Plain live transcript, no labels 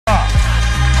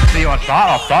maybe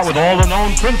I'll start with all the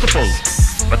known principles.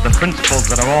 But the principles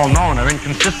that are all known are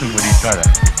inconsistent with each other.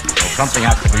 So something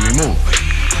has to be removed.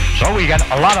 So we get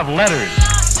a lot of letters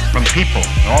from people.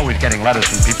 We're always getting letters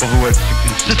from people who are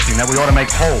insisting that we ought to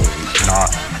make holes in our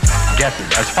guesses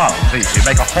as follows. See, you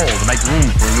make a hole to make room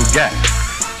for a new guess.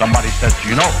 Somebody says,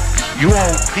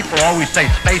 people always say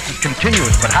space is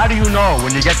continuous, but how do you know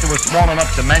when you get to a small enough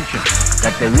dimension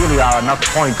that there really are enough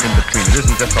points in between? It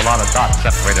isn't just a lot of dots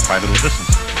separated by little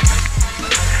distances.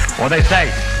 Or they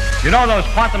say, those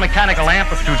quantum mechanical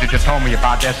amplitudes that you told me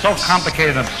about, they're so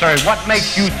complicated and absurd. What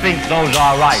makes you think those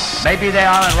are right? Maybe they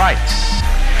aren't right.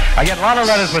 I get a lot of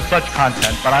letters with such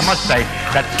content, but I must say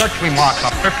that such remarks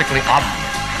are perfectly obvious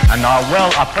and are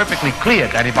perfectly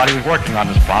clear to anybody who's working on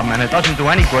this problem, and it doesn't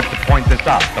do any good to point this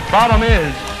out. The problem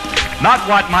is not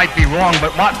what might be wrong,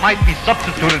 but what might be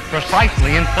substituted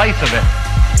precisely in place of it.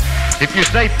 If you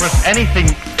say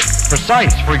anything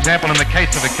precise, for example, in the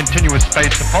case of a continuous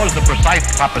space, suppose the precise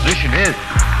proposition is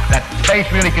that space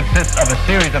really consists of a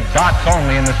series of dots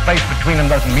only, and the space between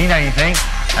them doesn't mean anything,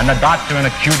 and the dots are in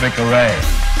a cubic array.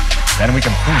 Then we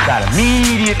can prove that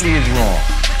immediately is wrong.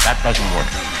 That doesn't work.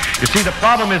 You see, the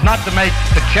problem is not to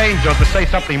change or to say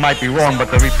something might be wrong,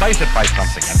 but to replace it by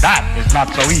something, and that is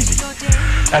not so easy.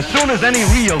 As soon as any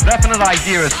real, definite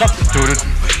idea is substituted,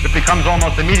 it becomes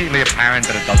almost immediately apparent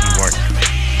that it doesn't work.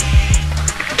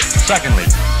 Secondly,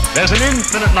 there's an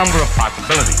infinite number of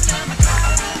possibilities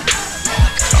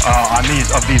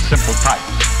of these simple types.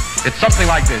 It's something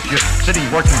like this. You're sitting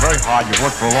working very hard, you've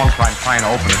worked for a long time trying to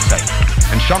open a safe,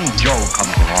 and some Joe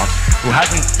comes along who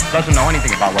doesn't know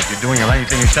anything about what you're doing or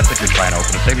anything except that you're trying to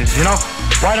open a safe. He says,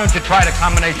 why don't you try the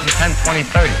combination 10, 20,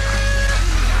 30?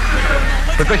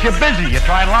 Because you're busy, you're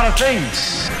trying a lot of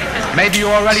things. Maybe you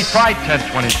already tried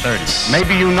 10, 20, 30.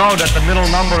 Maybe you know that the middle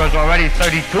number is already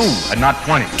 32 and not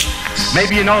 20.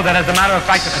 Maybe you know that, as a matter of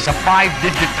fact, it's a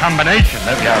 5-digit combination.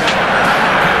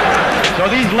 So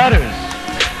these letters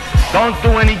don't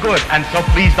do any good, and so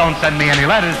please don't send me any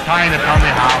letters trying to tell me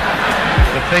how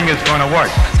the thing is going to work.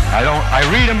 I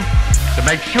read them to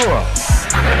make sure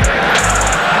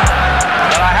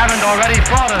that I haven't already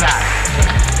thought of that.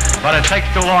 But it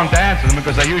takes too long to answer them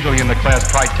because I usually in the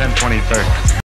class try 10, 20, 30.